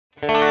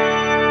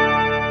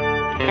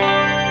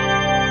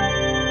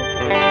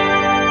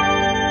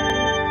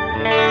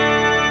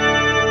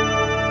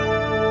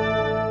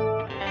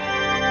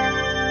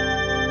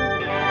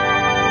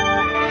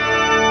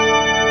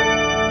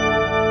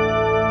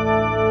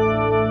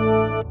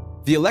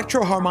The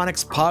Electro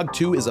Harmonix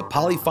POG2 is a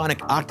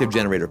polyphonic octave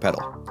generator pedal.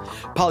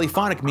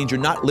 Polyphonic means you're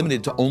not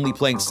limited to only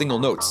playing single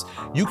notes.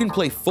 You can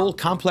play full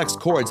complex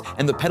chords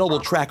and the pedal will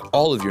track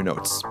all of your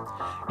notes.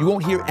 You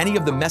won't hear any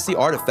of the messy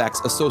artifacts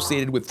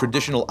associated with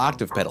traditional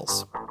octave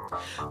pedals.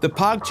 The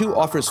POG2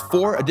 offers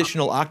 4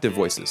 additional octave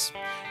voices.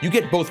 You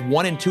get both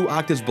 1 and 2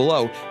 octaves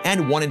below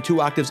and 1 and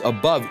 2 octaves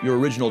above your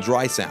original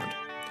dry sound.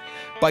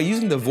 By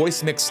using the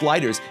voice mix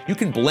sliders, you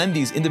can blend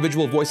these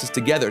individual voices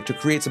together to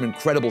create some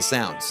incredible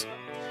sounds.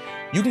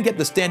 You can get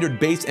the standard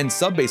bass and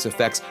sub-bass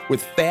effects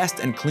with fast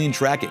and clean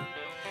tracking.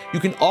 You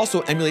can also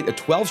emulate a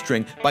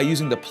 12-string by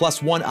using the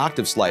 +1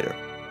 octave slider.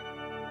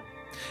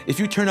 If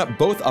you turn up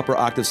both upper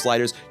octave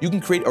sliders, you can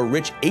create a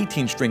rich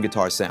 18-string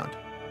guitar sound.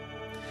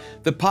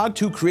 The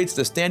POG2 creates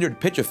the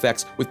standard pitch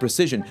effects with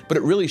precision, but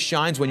it really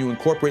shines when you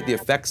incorporate the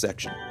effects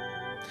section.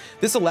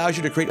 This allows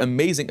you to create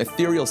amazing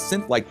ethereal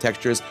synth-like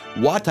textures,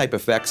 wah-type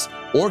effects,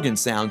 organ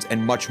sounds,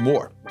 and much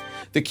more.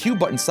 The Q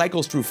button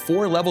cycles through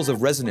 4 levels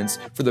of resonance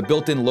for the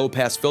built-in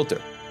low-pass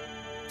filter.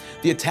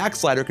 The attack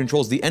slider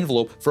controls the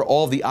envelope for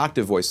all the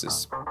octave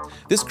voices.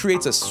 This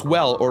creates a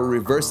swell or a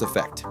reverse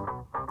effect.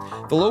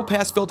 The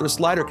low-pass filter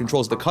slider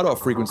controls the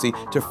cutoff frequency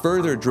to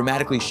further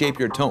dramatically shape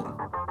your tone.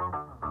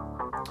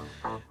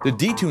 The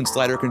detune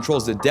slider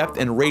controls the depth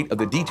and rate of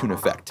the detune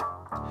effect.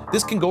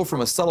 This can go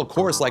from a subtle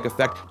chorus-like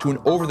effect to an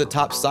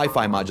over-the-top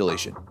sci-fi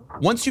modulation.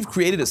 Once you've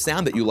created a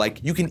sound that you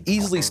like, you can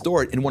easily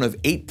store it in one of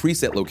 8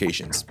 preset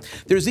locations.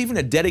 There's even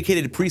a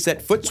dedicated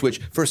preset foot switch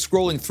for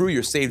scrolling through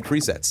your saved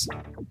presets.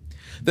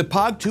 The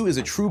POG2 is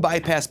a true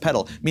bypass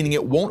pedal, meaning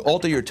it won't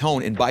alter your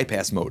tone in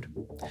bypass mode.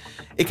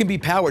 It can be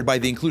powered by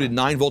the included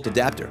 9-volt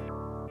adapter.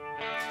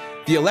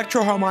 The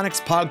Electro Harmonix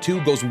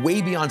POG2 goes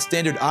way beyond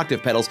standard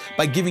octave pedals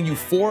by giving you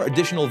 4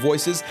 additional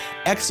voices,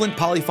 excellent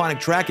polyphonic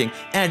tracking,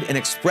 and an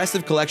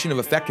expressive collection of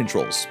effect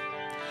controls.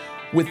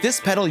 With this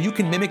pedal, you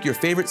can mimic your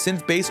favorite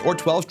synth bass or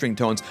 12-string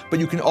tones, but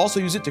you can also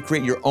use it to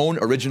create your own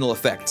original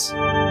effects.